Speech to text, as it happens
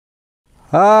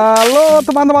Halo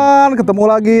teman-teman, ketemu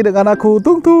lagi dengan aku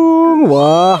Tungtung.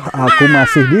 Wah, aku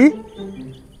masih di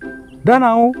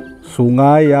danau,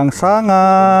 sungai yang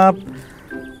sangat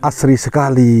asri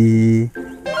sekali.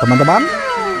 Teman-teman,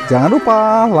 jangan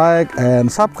lupa like and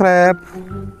subscribe.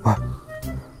 Wah,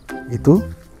 itu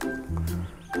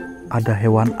ada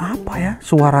hewan apa ya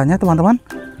suaranya teman-teman?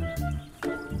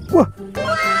 Wah,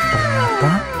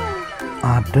 ternyata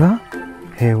ada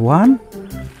hewan.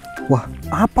 Wah,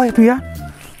 apa itu ya?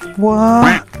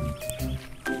 Wah,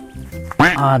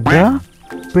 ada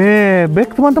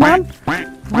bebek teman-teman.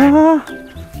 Wah,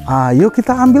 ayo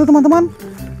kita ambil teman-teman.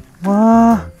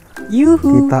 Wah,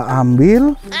 kita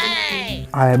ambil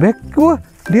bebek. Wah,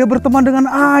 dia berteman dengan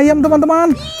ayam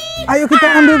teman-teman. Ayo kita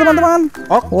ambil teman-teman.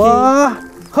 Wah,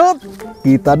 hop,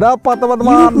 kita dapat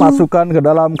teman-teman. Masukkan ke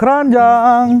dalam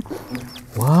keranjang.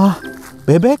 Wah,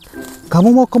 bebek,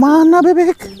 kamu mau kemana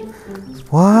bebek?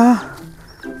 Wah,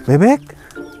 bebek.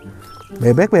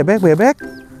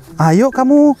 Ayo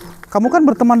kamu kan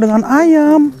berteman dengan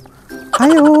ayam.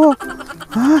 Ayo.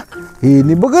 Ah,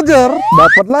 ini bekejar,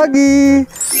 dapat lagi.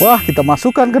 Wah, kita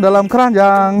masukkan ke dalam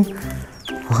keranjang.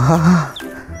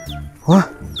 Wah,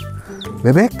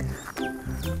 bebek.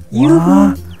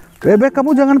 Wah, bebek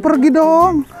kamu jangan pergi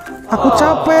dong. Aku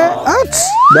capek.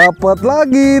 Dapat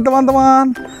lagi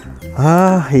teman-teman.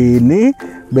 Ah, ini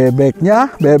bebeknya.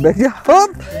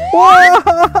 Wah,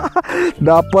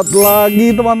 dapat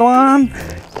lagi teman-teman.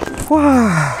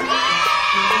 Wah,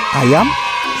 ayam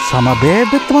sama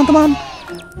bebek teman-teman.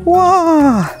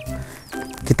 Wah,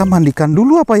 kita mandikan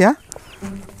dulu apa ya,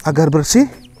 agar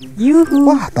bersih.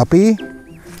 Wah, tapi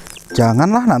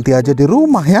janganlah, nanti aja di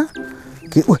rumah ya.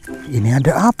 Wah, ini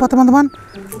ada apa teman-teman?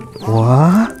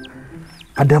 Wah,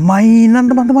 ada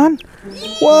mainan teman-teman.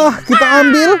 Wah, kita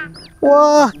ambil.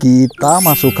 Wah, kita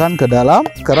masukkan ke dalam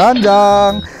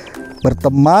keranjang.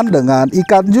 Berteman dengan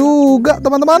ikan juga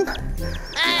teman-teman.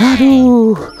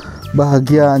 Aduh,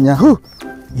 bahagianya.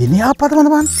 Ini apa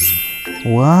teman-teman?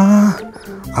 Wah,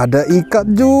 ada ikan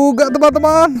juga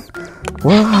teman-teman.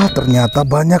 Wah, ternyata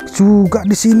banyak juga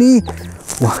di sini.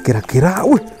 Wah, kira-kira,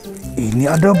 ini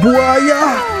ada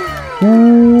buaya.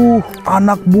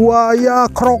 Anak buaya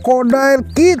krokodil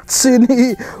kids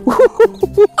ini.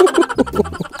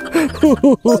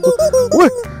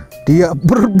 Wih, dia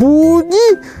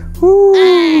berbunyi.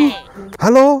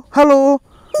 Halo.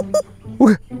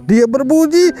 Wih, dia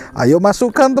berbunyi. Ayo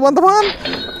masukkan teman-teman.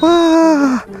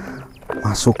 Wah,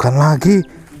 masukkan lagi.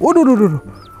 Waduh.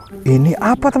 Ini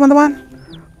apa teman-teman?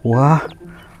 Wah,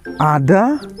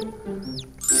 ada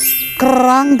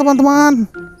kerang teman-teman.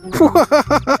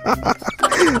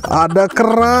 Ada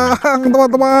kerang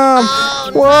teman-teman.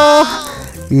 Wah,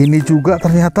 ini juga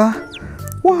ternyata.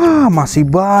 Wah, masih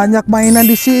banyak mainan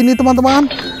di sini teman-teman.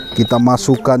 Kita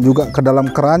masukkan juga ke dalam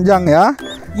keranjang ya.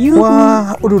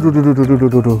 Wah,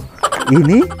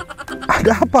 ini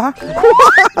ada apa?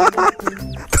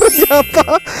 Ternyata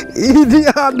ini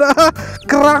ada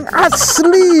kerang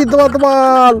asli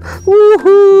teman-teman.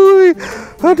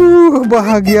 Aduh,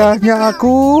 bahagianya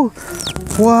aku.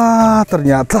 Wah,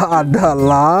 ternyata ada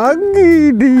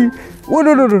lagi di.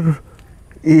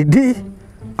 Ini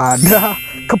ada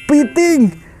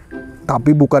kepiting,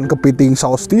 tapi bukan kepiting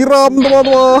saus tiram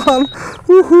teman-teman.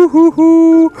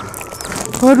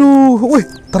 Aduh,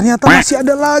 ternyata masih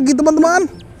ada lagi teman-teman.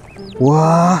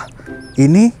 Wah,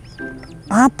 ini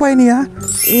apa ini ya?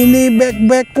 Ini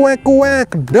bebek kuek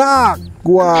dak.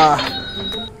 Wah,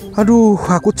 aduh,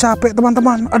 aku capek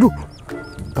teman-teman. Aduh,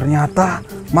 ternyata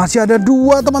masih ada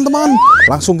dua teman-teman.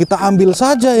 Langsung kita ambil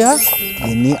saja ya.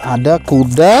 Ini ada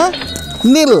kuda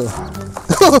nil.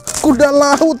 Kuda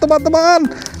laut teman-teman.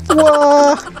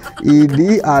 Wah,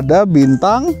 ini ada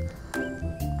bintang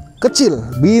kecil,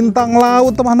 bintang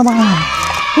laut teman-teman.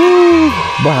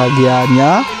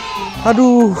 Bahagianya.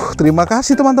 Aduh, terima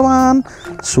kasih teman-teman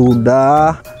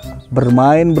sudah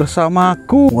bermain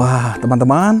bersamaku. Wah,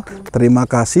 teman-teman, terima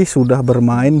kasih sudah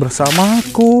bermain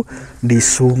bersamaku di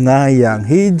sungai yang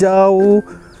hijau,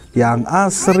 yang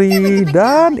asri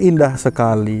dan indah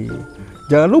sekali.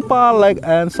 Jangan lupa like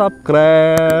and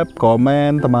subscribe,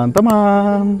 komen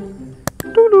teman-teman.